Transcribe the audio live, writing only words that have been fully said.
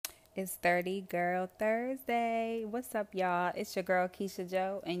It's 30 Girl Thursday. What's up, y'all? It's your girl Keisha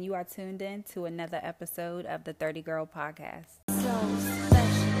Joe, and you are tuned in to another episode of the 30 Girl Podcast.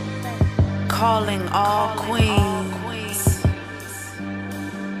 Calling all queens.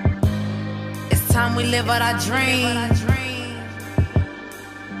 It's time we live out our dream.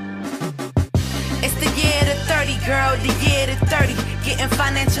 It's the year to 30, girl, the year to 30. Getting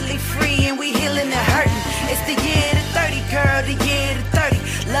financially free and we healing the hurting. It's the year to 30, girl, the year to 30.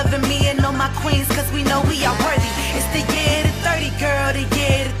 Loving me and all my queens, cause we know we are worthy. It's the year to 30, girl, the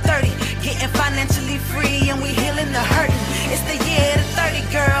year to 30. Getting financially free and we healing the hurting. It's the year to 30,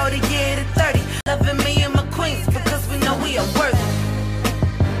 girl, the year to 30. Loving me and my queens, because we know we are worthy.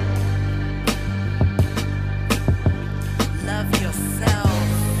 Love yourself.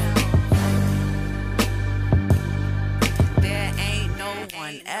 There ain't no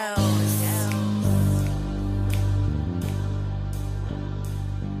one else.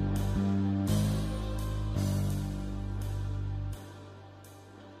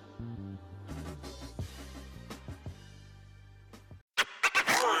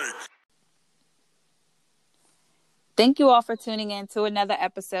 Thank you all for tuning in to another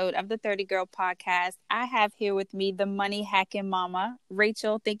episode of the 30 Girl Podcast. I have here with me the money hacking mama,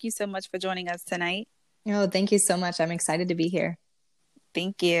 Rachel. Thank you so much for joining us tonight. Oh, thank you so much. I'm excited to be here.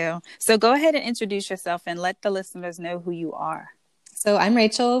 Thank you. So go ahead and introduce yourself and let the listeners know who you are. So I'm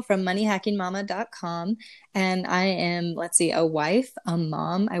Rachel from moneyhackingmama.com, and I am, a wife, a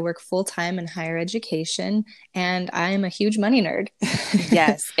mom. I work full-time in higher education, and I am a huge money nerd.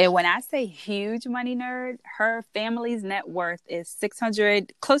 Yes. And when I say huge money nerd, her family's net worth is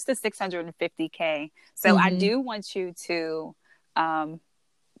close to 650K. So I do want you to,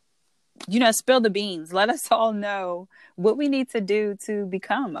 spill the beans. Let us all know what we need to do to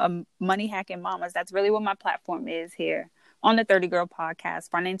become a money hacking mamas. That's really what my platform is here on the 30 Girl Podcast,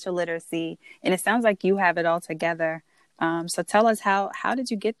 financial literacy. And it sounds like you have it all together. So tell us, how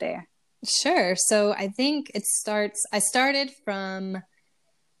did you get there? Sure. So I think I started from,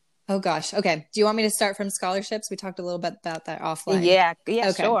 oh gosh. Okay. Do you want me to start from scholarships? We talked a little bit about that offline. Yeah,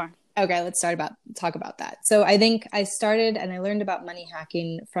 okay. Sure. Okay, let's talk about that. So I think I started and I learned about money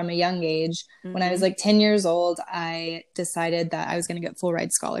hacking from a young age. When I was 10 years old, I decided that I was going to get full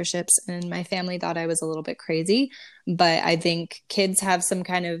ride scholarships, and my family thought I was a little bit crazy. But I think kids have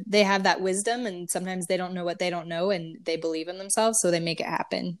they have that wisdom, and sometimes they don't know what they don't know, and they believe in themselves, so they make it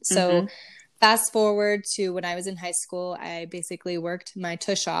happen. So fast forward to when I was in high school, I basically worked my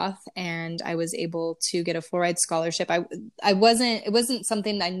tush off and I was able to get a full ride scholarship. It wasn't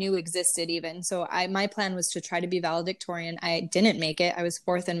something I knew existed even. So my plan was to try to be valedictorian. I didn't make it. I was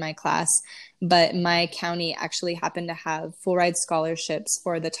fourth in my class, but my county actually happened to have full ride scholarships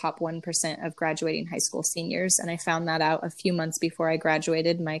for the top 1% of graduating high school seniors. And I found that out a few months before I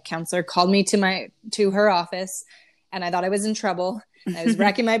graduated. My counselor called me to her office, and I thought I was in trouble. I was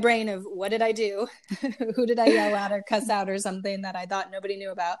racking my brain of what did I do? Who did I yell at or cuss out or something that I thought nobody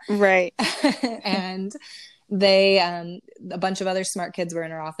knew about? Right. And a bunch of other smart kids were in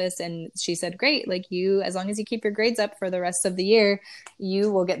her office, and she said, great, as long as you keep your grades up for the rest of the year,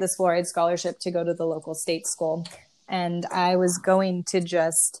 you will get this full ride scholarship to go to the local state school. And I was going to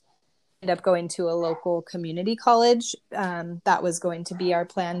just end up going to a local community college. That was going to be our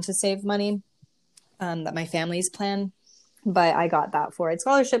plan to save money, that my family's plan. But I got that full ride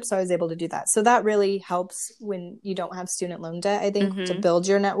scholarship, so I was able to do that. So that really helps when you don't have student loan debt, I think, to build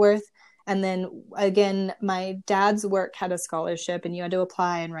your net worth. And then again, my dad's work had a scholarship, and you had to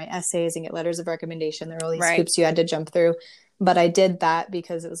apply and write essays and get letters of recommendation. There were all these hoops you had to jump through. But I did that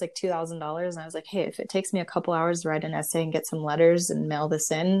because it was like $2,000. And I was like, hey, if it takes me a couple hours to write an essay and get some letters and mail this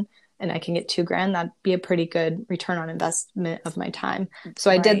in, and I can get $2,000, that'd be a pretty good return on investment of my time.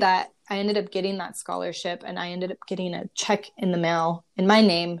 So I did that. I ended up getting that scholarship, and I ended up getting a check in the mail in my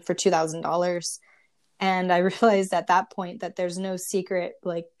name for $2,000. And I realized at that point that there's no secret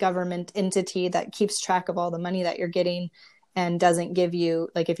government entity that keeps track of all the money that you're getting and doesn't give you,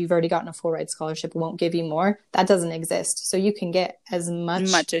 if you've already gotten a full ride scholarship, it won't give you more. That doesn't exist. So you can get as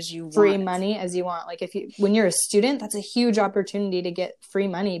much as you free want. money as you want. When you're a student, that's a huge opportunity to get free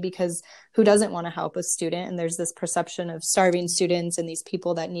money, because who doesn't want to help a student? And there's this perception of starving students and these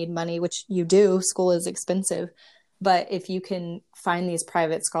people that need money, which you do. School is expensive. But if you can find these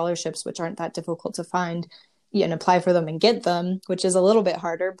private scholarships, which aren't that difficult to find, and apply for them and get them, which is a little bit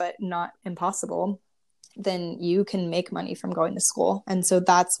harder, but not impossible, then you can make money from going to school. And so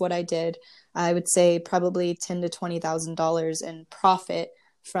that's what I did. I would say probably $10,000 to $20,000 in profit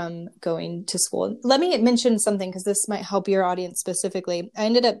from going to school. Let me mention something, because this might help your audience specifically.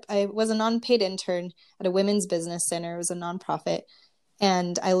 I was a non-paid intern at a women's business center. It was a nonprofit.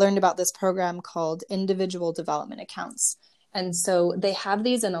 And I learned about this program called Individual Development Accounts. And so they have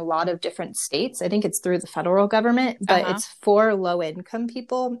these in a lot of different states. I think it's through the federal government, but it's for low income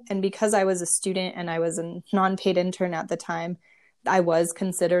people. And because I was a student and I was a non-paid intern at the time, I was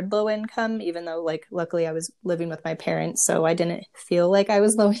considered low income, even though like luckily I was living with my parents. So I didn't feel like I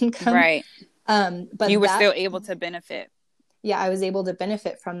was low income. Right. But you were still able to benefit. Yeah, I was able to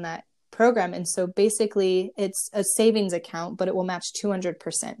benefit from that program. And so basically it's a savings account, but it will match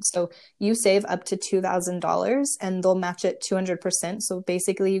 200%. So you save up to $2,000 and they'll match it 200%. So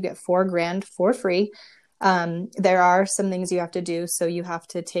basically you get $4,000 for free. There are some things you have to do. So you have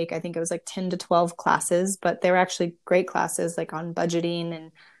to take, I think it was like 10 to 12 classes, but they were actually great classes like on budgeting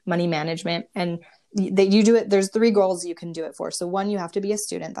and money management. And that you do it, there's 3 goals you can do it for. So one, you have to be a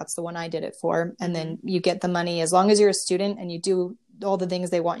student. That's the one I did it for. And then you get the money as long as you're a student and you do all the things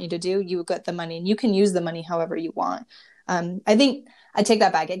they want you to do, you get the money and you can use the money however you want. I think I take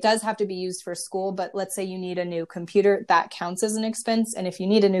that back. It does have to be used for school, but let's say you need a new computer, that counts as an expense. And if you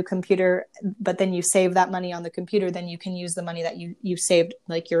need a new computer, but then you save that money on the computer, then you can use the money that you saved,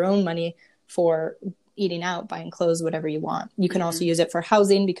 like your own money, for eating out, buying clothes, whatever you want. You can also use it for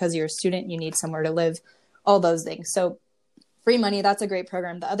housing because you're a student, you need somewhere to live, all those things. So free money, that's a great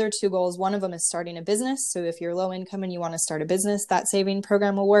program. The other 2 goals, one of them is starting a business. So if you're low income and you want to start a business, that saving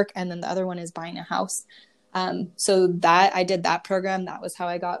program will work. And then the other one is buying a house. So that I did that program. That was how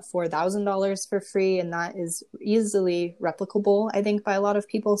I got $4,000 for free. And that is easily replicable, I think, by a lot of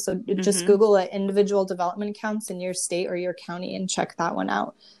people. So just Google it, individual development accounts in your state or your county, and check that one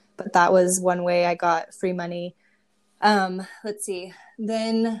out. But that was one way I got free money. Let's see.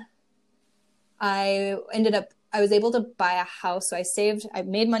 Then I was able to buy a house. So I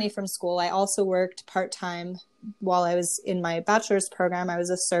made money from school. I also worked part-time while I was in my bachelor's program. I was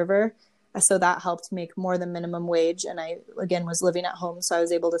a server. So that helped make more than minimum wage. And I, again, was living at home. So I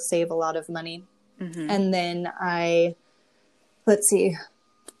was able to save a lot of money. And then I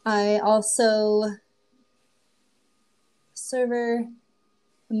also server.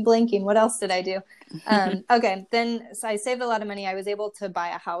 I'm blanking. What else did I do? Okay. Then, so I saved a lot of money. I was able to buy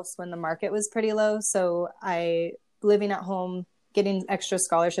a house when the market was pretty low. So living at home, getting extra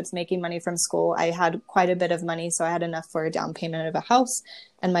scholarships, making money from school, I had quite a bit of money. So I had enough for a down payment of a house.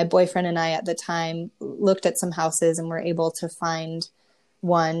 And my boyfriend and I at the time looked at some houses and were able to find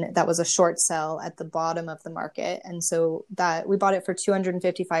one that was a short sale at the bottom of the market. And so that we bought it for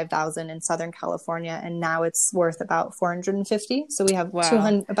 $255,000 in Southern California. And now it's worth about $450,000. So we have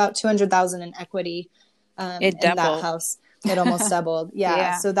about $200,000 in equity in that house. It almost doubled.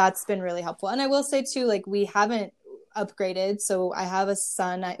 Yeah. So that's been really helpful. And I will say too, like we haven't upgraded. So I have a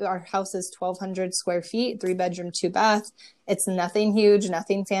son. Our house is 1,200 square feet, 3-bedroom, 2-bath. It's nothing huge,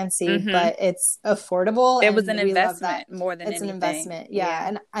 nothing fancy, but it's affordable. It was an investment more than anything. It's an investment.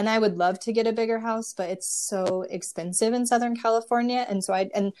 Yeah. And I would love to get a bigger house, but it's so expensive in Southern California. And so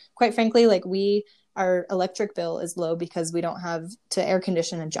and quite frankly, like our electric bill is low because we don't have to air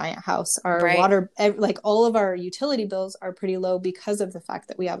condition a giant house. Our water, like all of our utility bills are pretty low because of the fact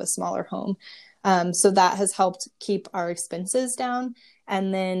that we have a smaller home. So that has helped keep our expenses down.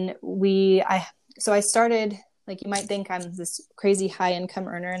 And then I started, like you might think I'm this crazy high income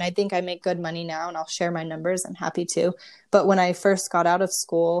earner, and I think I make good money now, and I'll share my numbers. I'm happy to. But when I first got out of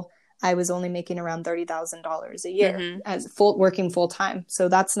school, I was only making around $30,000 a year as working full time. So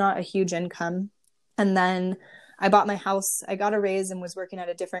that's not a huge income. And then I bought my house. I got a raise and was working at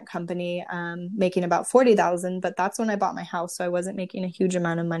a different company, making about $40,000. But that's when I bought my house. So I wasn't making a huge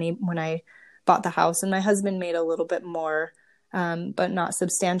amount of money when I bought the house, and my husband made a little bit more, but not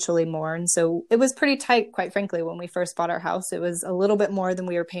substantially more. And so it was pretty tight, quite frankly, when we first bought our house. It was a little bit more than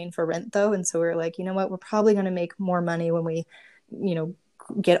we were paying for rent though. And so we were like, you know what, we're probably going to make more money when we,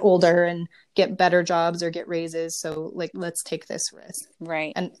 get older and get better jobs or get raises. So like, let's take this risk.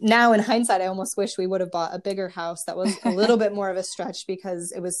 Right. And now in hindsight, I almost wish we would have bought a bigger house. That was a little bit more of a stretch because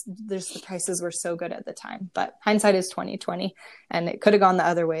the prices were so good at the time, but hindsight is 2020, and it could have gone the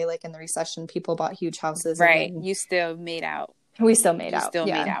other way. Like in the recession, people bought huge houses. Right. You still made out. We still made out. Made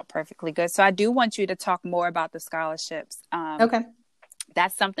out perfectly good. So I do want you to talk more about the scholarships. Okay.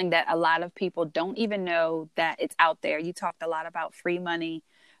 That's something that a lot of people don't even know that it's out there. You talked a lot about free money.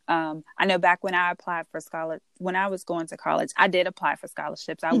 I know back when I applied for when I was going to college, I did apply for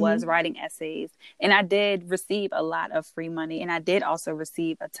scholarships. I was writing essays, and I did receive a lot of free money. And I did also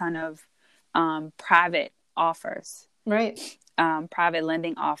receive a ton of private offers, right? Private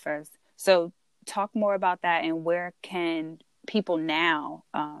lending offers. So talk more about that, and where can people now,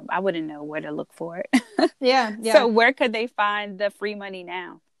 I wouldn't know where to look for it. Yeah. So where could they find the free money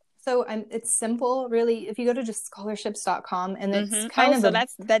now? So it's simple, really. If you go to just scholarships.com, and it's kind of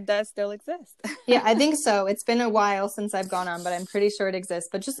that does still exist. Yeah, I think so. It's been a while since I've gone on, but I'm pretty sure it exists.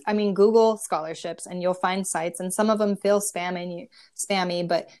 But just, Google scholarships and you'll find sites, and some of them feel spammy,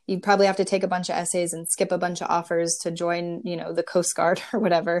 but you probably have to take a bunch of essays and skip a bunch of offers to join, the Coast Guard or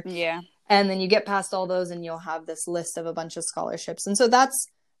whatever. Yeah. And then you get past all those and you'll have this list of a bunch of scholarships. And so that's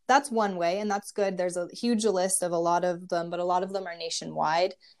one way, and that's good. There's a huge list of a lot of them, but a lot of them are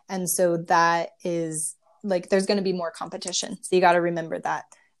nationwide. And so that is like, there's going to be more competition. So you got to remember that.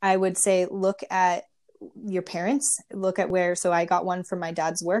 I would say, look at your parents, look at so I got one from my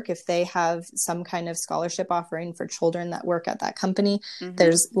dad's work. If they have some kind of scholarship offering for children that work at that company,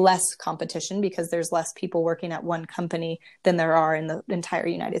 there's less competition because there's less people working at one company than there are in the entire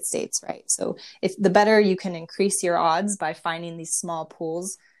United States, right? So if the better you can increase your odds by finding these small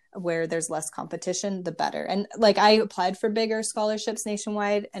pools where there's less competition, the better. And like, I applied for bigger scholarships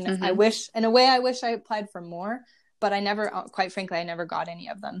nationwide, and I wish I applied for more, but quite frankly, I never got any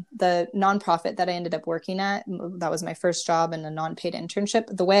of them. The nonprofit that I ended up working at, that was my first job and a non-paid internship.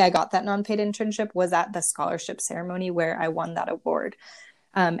 The way I got that non-paid internship was at the scholarship ceremony where I won that award.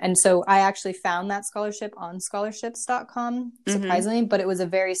 And so I actually found that scholarship on scholarships.com, surprisingly, but it was it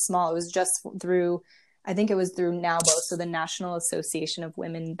was just through, I think it was through NAWBO, so the National Association of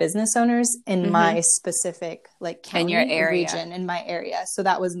Women Business Owners, in my specific county, in your area, region, in my area. So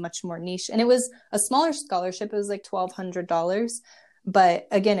that was much more niche, and it was a smaller scholarship. It was like $1,200, but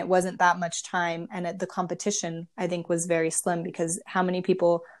again, it wasn't that much time, and the competition I think was very slim, because how many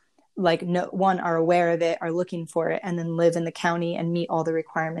people are aware of it, are looking for it, and then live in the county and meet all the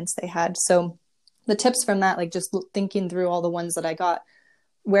requirements they had. So the tips from that, just thinking through all the ones that I got.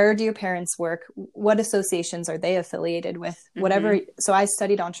 Where do your parents work? What associations are they affiliated with? Whatever. So I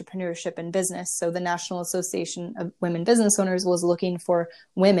studied entrepreneurship and business. So the National Association of Women Business Owners was looking for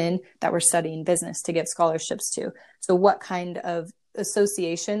women that were studying business to give scholarships to. So what kind of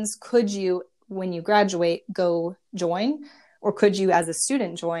associations could you, when you graduate, go join? Or could you as a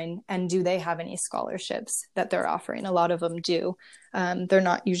student join? And do they have any scholarships that they're offering? A lot of them do. They're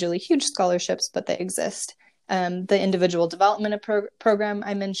not usually huge scholarships, but they exist. The individual development program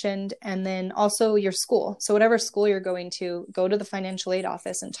I mentioned, and then also your school. So whatever school you're going to, go to the financial aid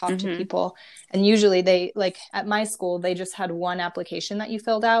office and talk to people. And usually they, at my school, they just had one application that you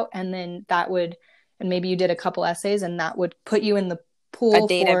filled out, and then and maybe you did a couple essays, and that would put you in the pool, a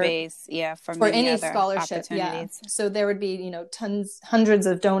database, for any scholarship. Yeah. So there would be, hundreds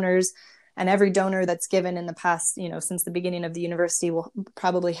of donors, and every donor that's given in the past, since the beginning of the university will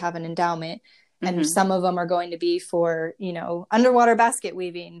probably have an endowment. And some of them are going to be for, underwater basket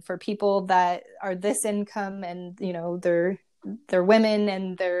weaving for people that are this income, and, they're women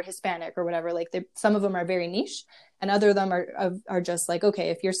and they're Hispanic or whatever. Some of them are very niche, and other of them are just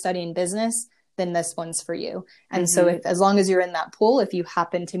okay, if you're studying business, then this one's for you. And so as long as you're in that pool, if you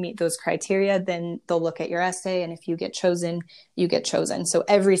happen to meet those criteria, then they'll look at your essay. And if you get chosen, you get chosen. So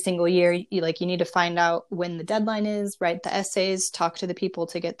every single year, you need to find out when the deadline is, write the essays, talk to the people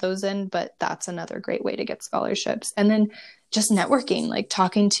to get those in. But that's another great way to get scholarships. And then just networking,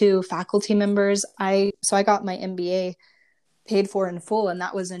 talking to faculty members. So I got my MBA paid for in full, and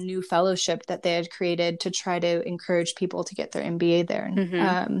that was a new fellowship that they had created to try to encourage people to get their MBA there.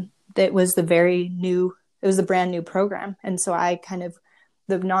 And that was it was a brand new program. And so the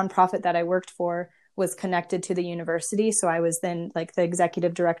nonprofit that I worked for was connected to the university. So I was then the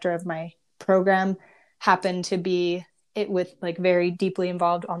executive director of my program, happened to be very deeply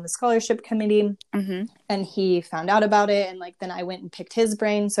involved on the scholarship committee. And he found out about it. And then I went and picked his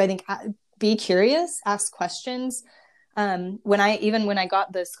brain. So I think be curious, ask questions. When I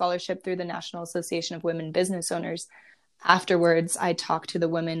got the scholarship through the National Association of Women Business Owners, afterwards, I talked to the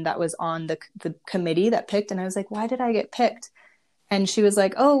woman that was on the committee that picked, and I was like, why did I get picked? And she was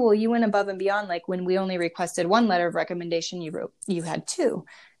like, oh, well, you went above and beyond. When we only requested one letter of recommendation, you had two.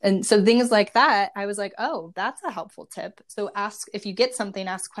 And so things like that, I was like, oh, that's a helpful tip. So if you get something,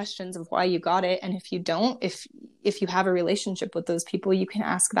 ask questions of why you got it. And if you don't, if you have a relationship with those people, you can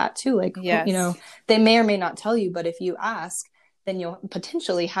ask that too. Yes. They may or may not tell you, but if you ask, then you'll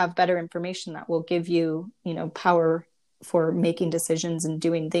potentially have better information that will give you, power for making decisions and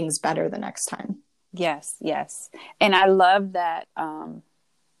doing things better the next time. Yes. And I love that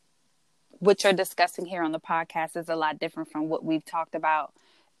what you're discussing here on the podcast is a lot different from what we've talked about.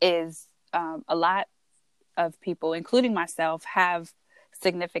 Is a lot of people, including myself, have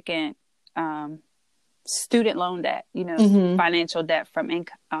significant student loan debt, financial debt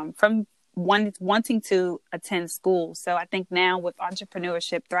from wanting to attend school. So I think now with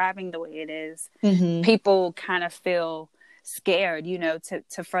entrepreneurship thriving the way it is, people kind of feel scared,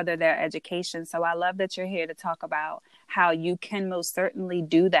 to further their education. So I love that you're here to talk about how you can most certainly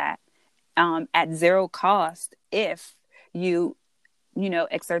do that at zero cost if you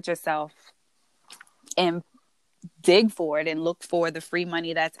exert yourself and dig for it and look for the free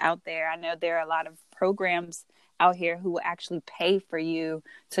money that's out there. I know there are a lot of programs out here who will actually pay for you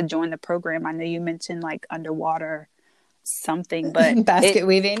to join the program. I know you mentioned like underwater something, but basket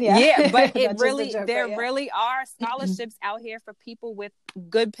weaving. Yeah, but really are scholarships out here for people with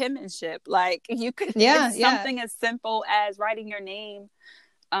good penmanship. Like you could, it's something as simple as writing your name.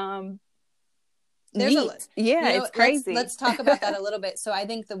 It's crazy. Let's talk about that a little bit. So I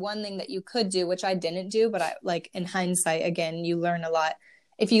think the one thing that you could do, which I didn't do, but I like in hindsight, again, you learn a lot.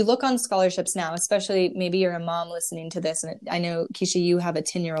 If you look on scholarships now, especially maybe you're a mom listening to this, and I know, Keisha, you have a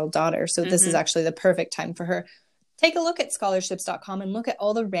 10-year-old daughter, so this is actually the perfect time for her. Take a look at scholarships.com and look at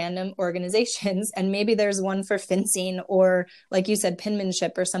all the random organizations, and maybe there's one for fencing or, like you said,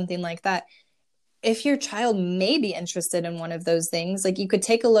 penmanship or something like that. If your child may be interested in one of those things, like you could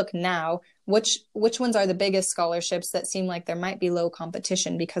take a look now, which ones are the biggest scholarships that seem like there might be low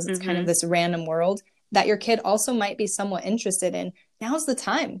competition because it's kind of this random world that your kid also might be somewhat interested in. Now's the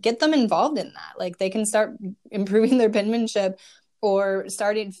time. Get them involved in that. Like they can start improving their penmanship or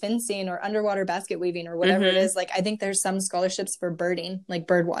starting fencing or underwater basket weaving or whatever it is. Like I think there's some scholarships for birding, like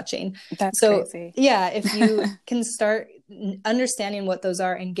bird watching. That's crazy. Yeah, if you can start understanding what those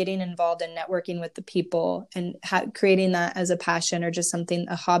are and getting involved in networking with the people and creating that as a passion or just something,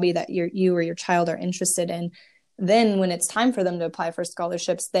 a hobby that you or your child are interested in, then when it's time for them to apply for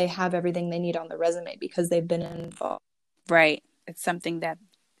scholarships, they have everything they need on the resume because they've been involved. Right. It's something that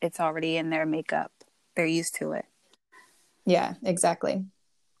it's already in their makeup. They're used to it. Yeah, exactly.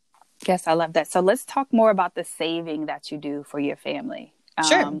 Yes, I love that. So let's talk more about the saving that you do for your family.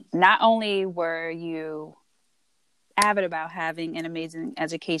 Sure. Not only were you avid about having an amazing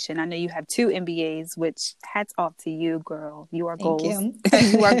education, I know you have 2 MBAs, which hats off to you, girl. You are goals.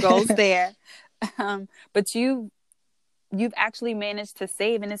 You are goals there. But you've actually managed to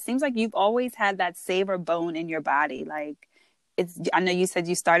save, and it seems like you've always had that saver bone in your body. Like I know you said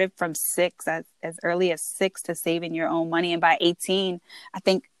you started from 6, as early as 6 to saving your own money. And by 18, I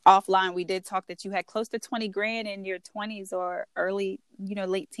think offline we did talk that you had close to 20 grand in your 20s or early,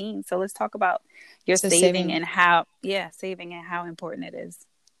 late teens. So let's talk about your saving and how important it is.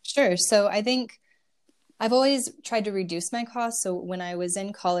 Sure. So I think I've always tried to reduce my costs. So when I was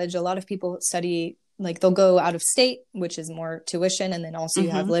in college, a lot of people study, like they'll go out of state, which is more tuition. And then also you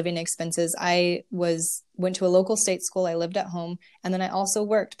have living expenses. I went to a local state school. I lived at home. And then I also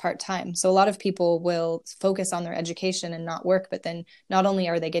worked part-time. So a lot of people will focus on their education and not work. But then not only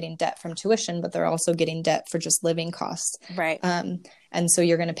are they getting debt from tuition, but they're also getting debt for just living costs. Right. And so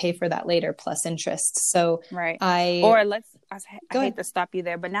you're going to pay for that later plus interest. So right. I hate to stop you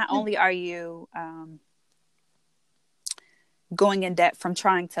there, but not only are you going in debt from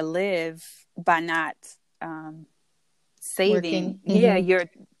trying to live by not saving. You're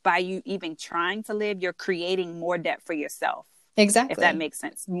by you even trying to live, you're creating more debt for yourself. Exactly. If that makes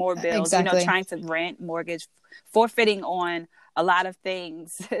sense. More bills, trying to rent, mortgage, forfeiting on a lot of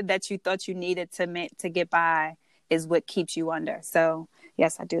things that you thought you needed to get by is what keeps you under. So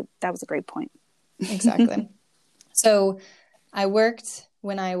yes, I do. That was a great point. Exactly. So I worked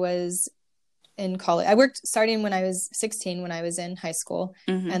when I was in college. I worked starting when I was 16, when I was in high school.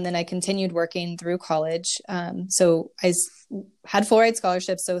 And then I continued working through college. So I had full ride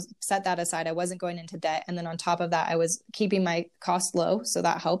scholarships. So set that aside. I wasn't going into debt. And then on top of that, I was keeping my costs low. So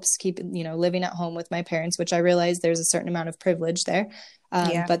that helps keep, living at home with my parents, which I realized there's a certain amount of privilege there.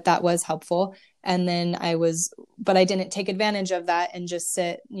 But that was helpful. And then but I didn't take advantage of that and just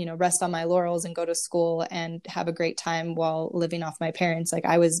sit, rest on my laurels and go to school and have a great time while living off my parents. Like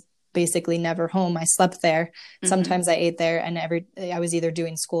I was basically never home. I slept there. Sometimes I ate there, and I was either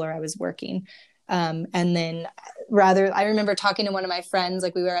doing school or I was working. And then I remember talking to one of my friends,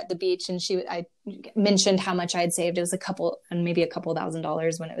 like we were at the beach, and I mentioned how much I had saved. It was maybe a couple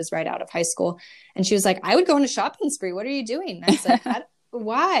 $1,000s when it was right out of high school. And she was like, I would go on a shopping spree. What are you doing? And I said,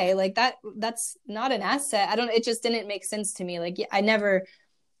 why? Like that's not an asset. it just didn't make sense to me. Like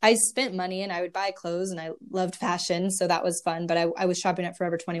I spent money and I would buy clothes, and I loved fashion. So that was fun, but I was shopping at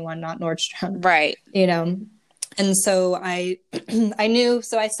Forever 21, not Nordstrom. Right. And so I knew,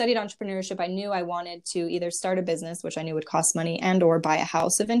 so I studied entrepreneurship. I knew I wanted to either start a business, which I knew would cost money, and or buy a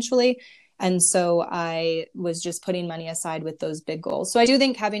house eventually. And so I was just putting money aside with those big goals. So I do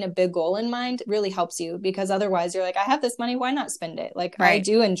think having a big goal in mind really helps you, because otherwise you're like, I have this money, why not spend it? Like, right. I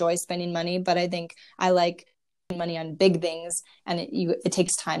do enjoy spending money, but I think I like money on big things, and it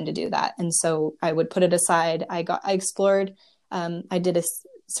takes time to do that. And so I would put it aside. I explored, I did a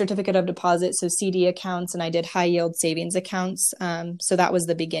certificate of deposit, so CD accounts, and I did high yield savings accounts. So that was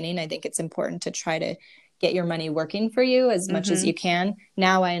the beginning. I think it's important to try to get your money working for you as much as you can.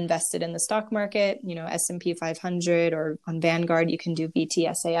 Now I invested in the stock market, S&P 500, or on Vanguard, you can do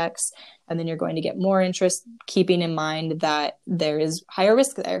VTSAX, and then you're going to get more interest, keeping in mind that there is higher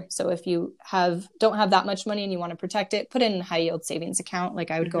risk there. So if you don't have that much money and you want to protect it, put it in a high yield savings account. Like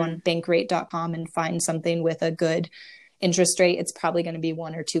I would go on bankrate.com and find something with a good interest rate. It's probably going to be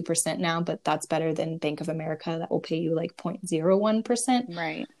 1 or 2% now, but that's better than Bank of America that will pay you like 0.01%.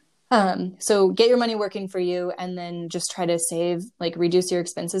 Right. So get your money working for you, and then just try to save, like reduce your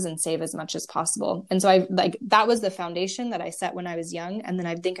expenses and save as much as possible. And so that was the foundation that I set when I was young. And then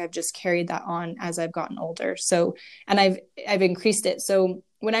I think I've just carried that on as I've gotten older. So, and I've increased it. So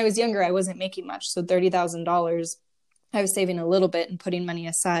when I was younger, I wasn't making much. So $30,000, I was saving a little bit and putting money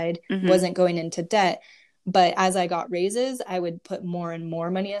aside, wasn't going into debt. But as I got raises, I would put more and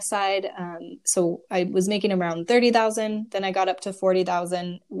more money aside. So I was making around 30,000. Then I got up to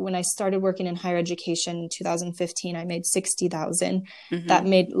 40,000. When I started working in higher education in 2015, I made 60,000. That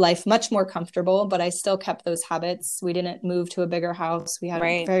made life much more comfortable, but I still kept those habits. We didn't move to a bigger house. We had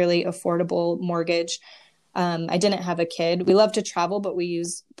a fairly affordable mortgage. I didn't have a kid. We love to travel, but we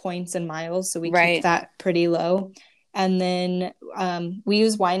use points and miles. So we keep that pretty low. And then we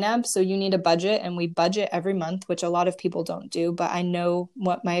use YNAB. So you need a budget, and we budget every month, which a lot of people don't do. But I know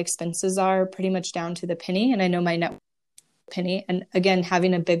what my expenses are pretty much down to the penny, and I know my net penny. And again,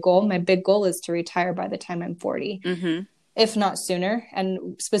 having a big goal, my big goal is to retire by the time I'm 40, if not sooner.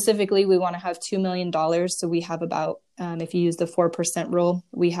 And specifically, we want to have $2 million. So we have about, if you use the 4% rule,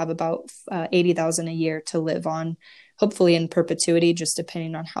 we have about 80,000 a year to live on, hopefully in perpetuity, just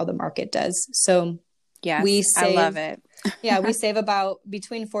depending on how the market does. So yes, I love it. We save about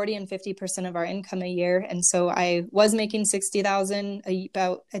between 40 and 50% of our income a year. And so I was making 60,000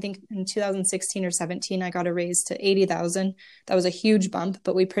 about, I think in 2016 or 17, I got a raise to 80,000. That was a huge bump,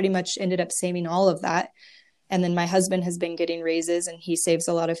 but we pretty much ended up saving all of that. And then my husband has been getting raises, and he saves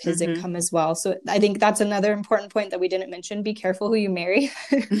a lot of his income as well. So I think that's another important point that we didn't mention. Be careful who you marry.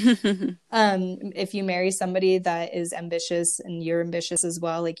 If you marry somebody that is ambitious and you're ambitious as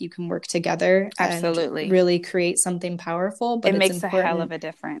well, like you can work together. Absolutely. And really create something powerful. But it makes a hell of a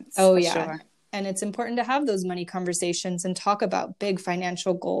difference. Oh, yeah. Sure. And it's important to have those money conversations and talk about big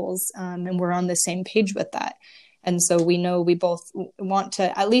financial goals. And we're on the same page with that. And so we know we both want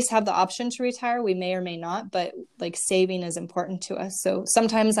to at least have the option to retire. We may or may not, but like saving is important to us. So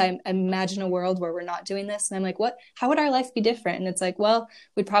sometimes I imagine a world where we're not doing this, and I'm like, how would our life be different? And it's like, well,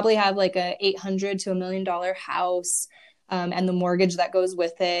 we'd probably have like a $800,000 to $1 million house, and the mortgage that goes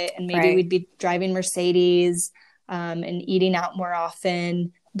with it. And maybe we'd be driving Mercedes, and eating out more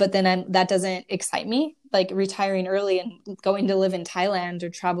often. But then that doesn't excite me. Like retiring early and going to live in Thailand or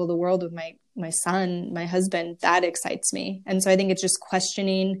travel the world with my son, my husband, that excites me. And so I think it's just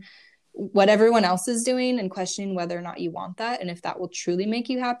questioning what everyone else is doing and questioning whether or not you want that, and if that will truly make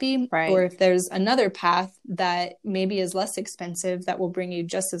you happy, or if there's another path that maybe is less expensive that will bring you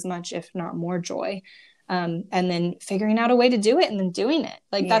just as much, if not more joy. And then figuring out a way to do it and then doing it.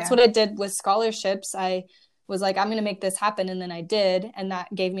 Like that's what I did with scholarships. I was like, I'm going to make this happen. And then I did. And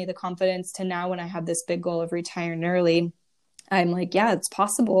that gave me the confidence to now, when I have this big goal of retiring early, I'm like, yeah, it's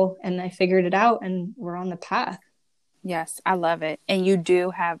possible. And I figured it out, and we're on the path. Yes, I love it. And you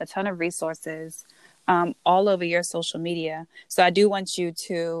do have a ton of resources all over your social media. So I do want you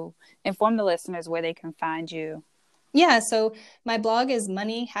to inform the listeners where they can find you. Yeah, so my blog is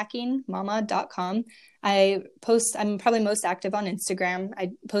moneyhackingmama.com. I'm probably most active on Instagram.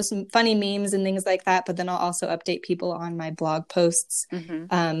 I post some funny memes and things like that, but then I'll also update people on my blog posts.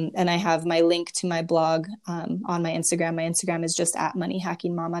 And I have my link to my blog on my Instagram. My Instagram is just at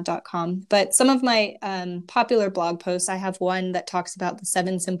moneyhackingmama.com. But some of my popular blog posts, I have one that talks about the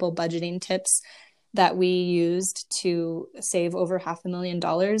 7 simple budgeting tips that we used to save over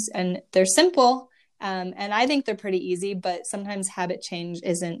 $500,000. And they're simple. And I think they're pretty easy, but sometimes habit change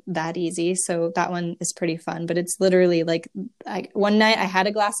isn't that easy. So that one is pretty fun, but it's literally like one night I had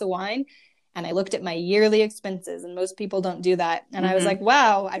a glass of wine and I looked at my yearly expenses, and most people don't do that. And I was like,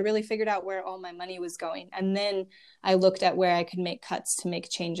 wow, I really figured out where all my money was going. And then I looked at where I could make cuts to make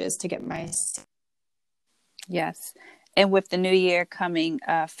changes to get my. Yes. And with the new year coming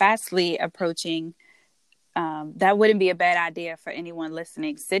fastly approaching, that wouldn't be a bad idea for anyone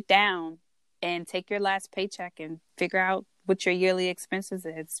listening. Sit down and take your last paycheck and figure out what your yearly expenses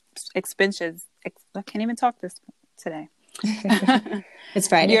is. I can't even talk this today. It's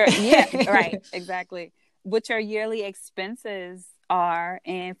Friday. Yeah, right. Exactly. what your yearly expenses are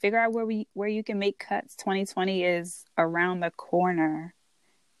and figure out where you can make cuts. 2020 is around the corner,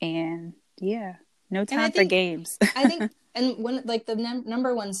 and yeah, no time for games. I think, and when like the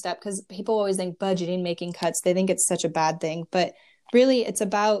number one step, because people always think budgeting, making cuts, they think it's such a bad thing, but really it's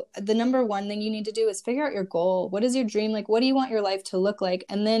about the number one thing you need to do is figure out your goal. What is your dream? Like, what do you want your life to look like?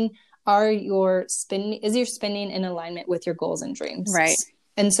 And then is your spending in alignment with your goals and dreams? Right.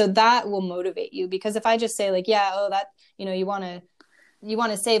 And so that will motivate you, because if I just say like, yeah, oh, that, you want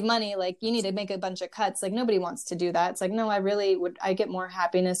to save money, like you need to make a bunch of cuts. Like nobody wants to do that. It's like, no, I get more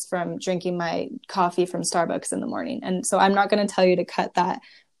happiness from drinking my coffee from Starbucks in the morning. And so I'm not going to tell you to cut that,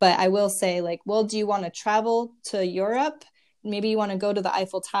 but I will say like, well, do you want to travel to Europe? Maybe you want to go to the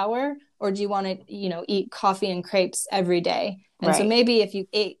Eiffel Tower, or do you want to, eat coffee and crepes every day? And so maybe if you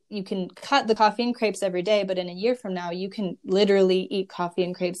can cut the coffee and crepes every day, but in a year from now, you can literally eat coffee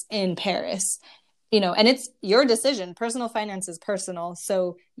and crepes in Paris, and it's your decision. Personal finance is personal.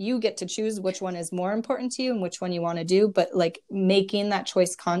 So you get to choose which one is more important to you and which one you want to do, but like making that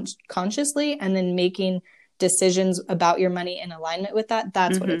choice consciously and then making decisions about your money in alignment with that.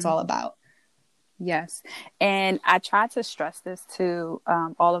 That's what it's all about. Yes. And I try to stress this to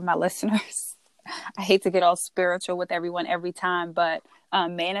all of my listeners. I hate to get all spiritual with everyone every time, but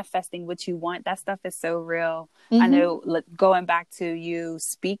manifesting what you want, that stuff is so real. I know, going back to you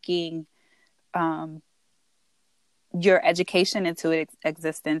speaking your education into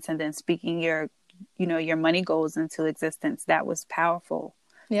existence and then speaking your money goals into existence, that was powerful.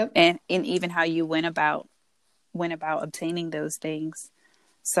 Yep. And even how you went about obtaining those things.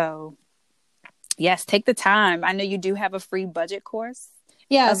 So yes, take the time. I know you do have a free budget course.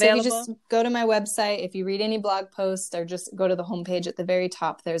 Yeah, available. So you just go to my website. If you read any blog posts or just go to the homepage at the very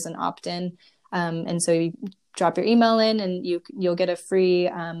top, there's an opt-in. And so you drop your email in and you'll get a free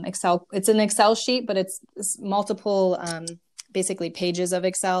Excel. It's an Excel sheet, but it's multiple basically pages of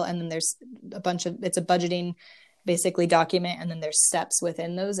Excel. And then there's it's a budgeting basically document. And then there's steps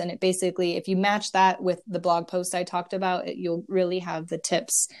within those. And it basically, if you match that with the blog post I talked about, you'll really have the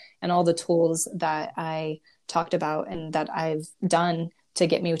tips and all the tools that I talked about and that I've done to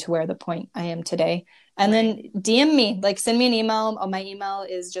get me to where the point I am today. And then DM me, like send me an email. My email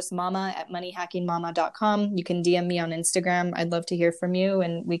is just mama@moneyhackingmama.com. You can DM me on Instagram. I'd love to hear from you.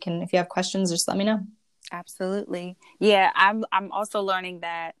 And if you have questions, just let me know. Absolutely. Yeah. I'm also learning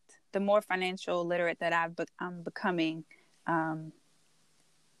that the more financial literate that I'm becoming, I'm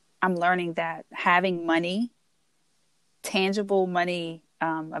learning that having money, tangible money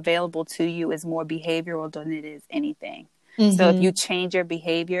available to you is more behavioral than it is anything. So if you change your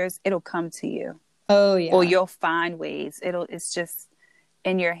behaviors, it'll come to you. Oh yeah. Or you'll find ways. It's just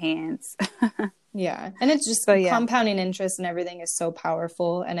in your hands. Yeah. And it's just compounding interest and everything is so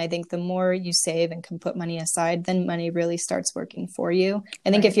powerful. And I think the more you save and can put money aside, then money really starts working for you.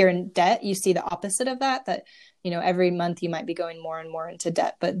 I think if you're in debt, you see the opposite of that every month you might be going more and more into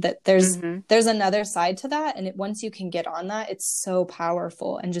debt, but that there's another side to that. And once you can get on that, it's so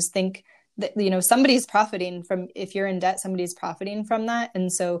powerful. And just think that, somebody's profiting from, if you're in debt, somebody's profiting from that.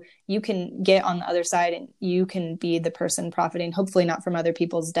 And so you can get on the other side and you can be the person profiting, hopefully not from other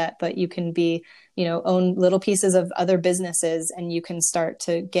people's debt, but you can be, own little pieces of other businesses and you can start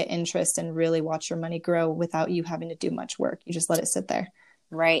to get interest and really watch your money grow without you having to do much work. You just let it sit there.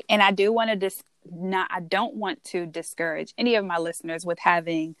 Right. And I do want to I don't want to discourage any of my listeners with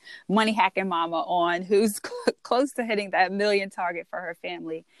having Money Hacking Mama on who's close to hitting that 1 million target for her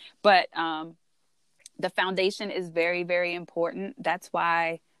family. But the foundation is very, very important. That's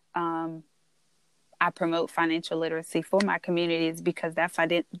why I promote financial literacy for my communities, because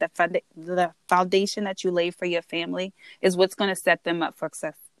the foundation that you lay for your family is what's going to set them up for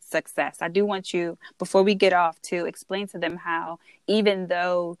success. I do want you, before we get off, to explain to them how, even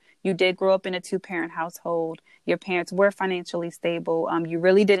though you did grow up in a 2-parent household, your parents were financially stable, you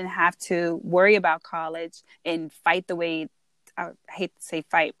really didn't have to worry about college and fight the way, I hate to say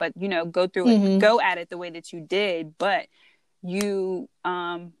fight, but go through it, go at it the way that you did, but you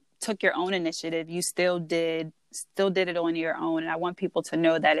took your own initiative. You still did it on your own. And I want people to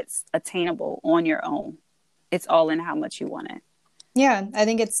know that it's attainable on your own. It's all in how much you want it. Yeah, I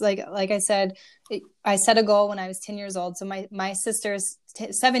think it's like I said, I set a goal when I was 10 years old. So my sister's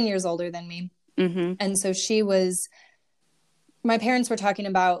 7 years older than me. And so my parents were talking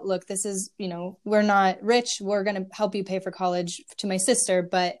about, look, this is, we're not rich. We're going to help you pay for college to my sister,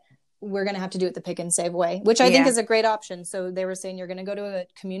 but we're going to have to do it the pick and save way, which I think is a great option. So they were saying you're going to go to a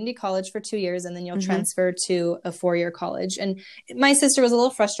community college for 2 years and then you'll transfer to a 4-year college. And my sister was a little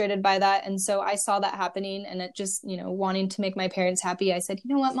frustrated by that. And so I saw that happening, and it just, you know, wanting to make my parents happy, I said,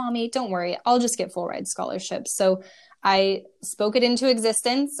 you know what, Mommy, don't worry, I'll just get full ride scholarships. So I spoke it into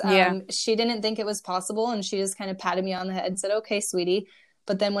existence. She didn't think it was possible, and she just kind of patted me on the head and said, okay, sweetie.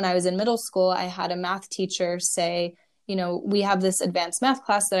 But then when I was in middle school, I had a math teacher say, you know, we have this advanced math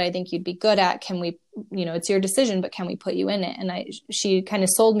class that I think you'd be good at. Can we, you know, it's your decision, but can we put you in it? And she kind of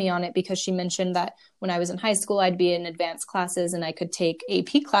sold me on it because she mentioned that when I was in high school, I'd be in advanced classes and I could take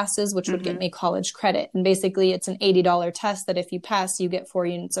AP classes, which would get me college credit. And basically it's an $80 test that if you pass, you get 4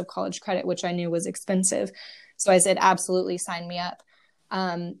 units of college credit, which I knew was expensive. So I said, absolutely, sign me up.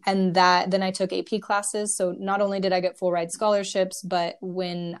 And then I took AP classes. So not only did I get full ride scholarships, but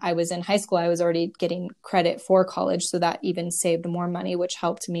when I was in high school, I was already getting credit for college. So that even saved more money, which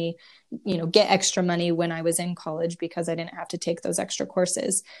helped me, you know, get extra money when I was in college because I didn't have to take those extra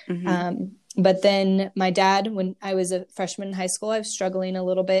courses. But then my dad, when I was a freshman in high school, I was struggling a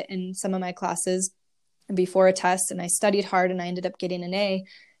little bit in some of my classes before a test, and I studied hard and I ended up getting an A.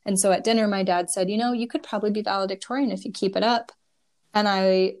 And so at dinner, my dad said, you know, you could probably be valedictorian if you keep it up. And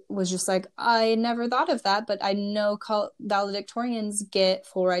I was just like, I never thought of that, but I know valedictorians get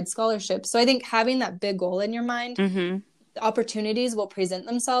full ride scholarships. So I think having that big goal in your mind, opportunities will present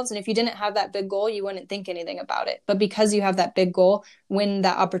themselves. And if you didn't have that big goal, you wouldn't think anything about it. But because you have that big goal, when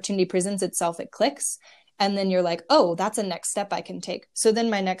that opportunity presents itself, it clicks. And then you're like, oh, that's a next step I can take. So then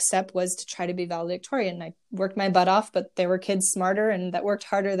my next step was to try to be valedictorian. I worked my butt off, but there were kids smarter and that worked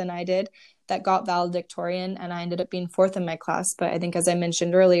harder than I did that got valedictorian, and I ended up being 4th in my class. But I think, as I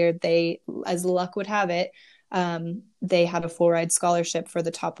mentioned earlier, they, as luck would have it, they had a full ride scholarship for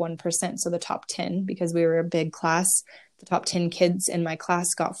the top 1%. So the top 10, because we were a big class, the top 10 kids in my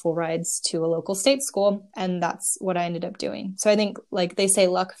class got full rides to a local state school. And that's what I ended up doing. So I think, like they say,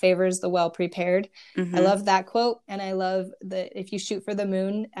 luck favors the well prepared. I love that quote. And I love that if you shoot for the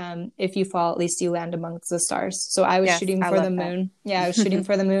moon, if you fall, at least you land amongst the stars. So I was shooting for the moon. Yeah, I was shooting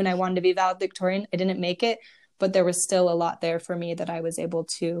for the moon. I wanted to be valedictorian. I didn't make it, but there was still a lot there for me that I was able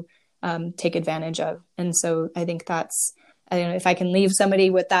to take advantage of. And so I think that's, I don't know, if I can leave somebody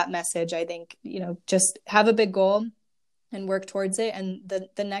with that message, I think, you know, just have a big goal and work towards it. And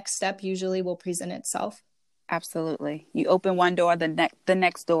the next step usually will present itself. Absolutely. You open one door, the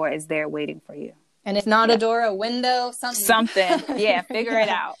next door is there waiting for you. And if not a door, a window, something. Yeah. Figure it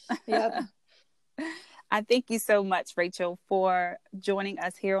out. Yep. I thank you so much, Rachel, for joining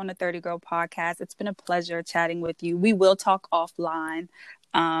us here on the 30 Girl Podcast. It's been a pleasure chatting with you. We will talk offline.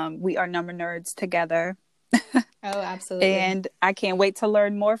 We are number nerds together. Oh, absolutely. And I can't wait to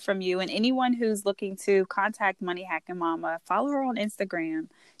learn more from you. And anyone who's looking to contact Money Hacking Mama, follow her on Instagram.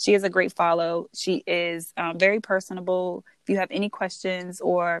 She is a great follow. She is very personable. If you have any questions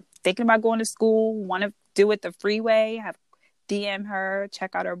or thinking about going to school, want to do it the free way, DM her,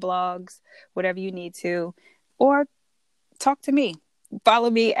 check out her blogs, whatever you need to, or talk to me. Follow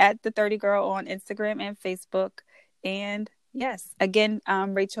me at the 30 Girl on Instagram and Facebook. And yes, again,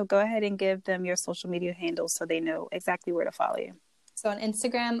 Rachel, go ahead and give them your social media handles so they know exactly where to follow you. So on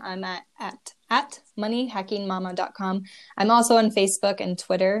Instagram, I'm at moneyhackingmama.com. I'm also on Facebook and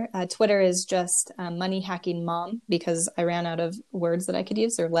Twitter. Twitter is just Money Hacking Mom because I ran out of words that I could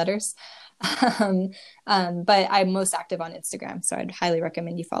use or letters. But I'm most active on Instagram, so I'd highly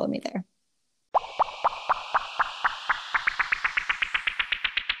recommend you follow me there.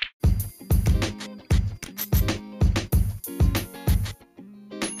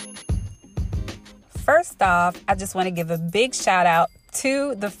 First off, I just want to give a big shout out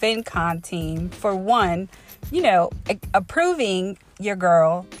to the FinCon team for one, approving your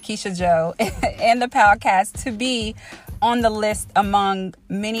girl, Keisha Joe, and the podcast to be on the list among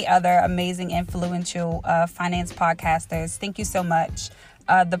many other amazing, influential finance podcasters. Thank you so much.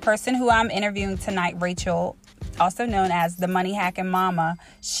 The person who I'm interviewing tonight, Rachel, also known as the Money Hacking Mama,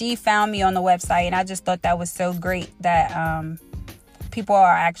 she found me on the website, and I just thought that was so great that people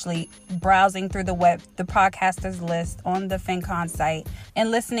are actually browsing through the podcasters list on the FinCon site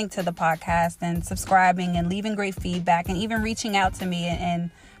and listening to the podcast and subscribing and leaving great feedback and even reaching out to me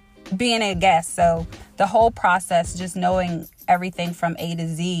and being a guest. So the whole process, just knowing everything from A to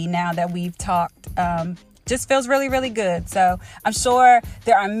Z now that we've talked, just feels really, really good. So I'm sure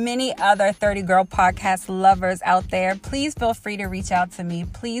there are many other 30 Girl podcast lovers out there. Please feel free to reach out to me.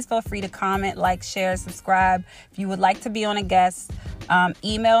 Please feel free to comment, like, share, subscribe. If you would like to be on a guest,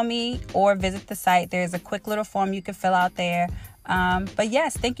 email me or visit the site. There's a quick little form you can fill out there. But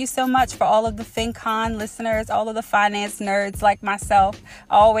yes, thank you so much for all of the FinCon listeners, all of the finance nerds like myself.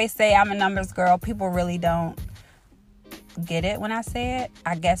 I always say I'm a numbers girl. People really don't get it when I say it.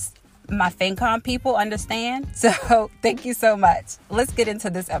 I guess my FinCon people understand. So thank you so much. Let's get into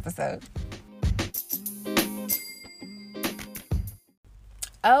this episode.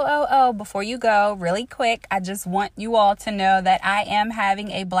 Before you go, really quick, I just want you all to know that I am having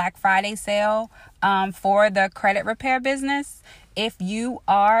a Black Friday sale for the credit repair business. If you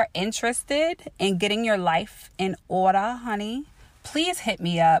are interested in getting your life in order, honey, please hit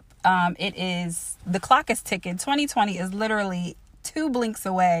me up. The clock is ticking. 2020 is literally 2 blinks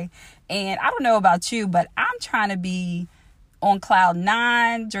away. And I don't know about you, but I'm trying to be on cloud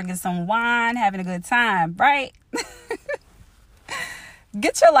 9, drinking some wine, having a good time, right?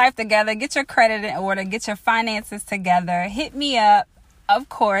 Get your life together, get your credit in order, get your finances together. Hit me up. Of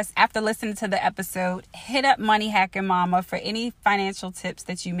course, after listening to the episode, hit up Money Hacking Mama for any financial tips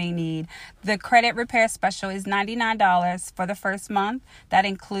that you may need. The credit repair special is $99 for the first month. That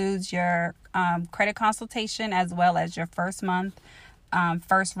includes your credit consultation as well as your first month,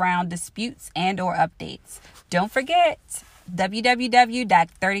 first round disputes and or updates. Don't forget,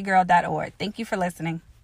 www.30girl.org. Thank you for listening.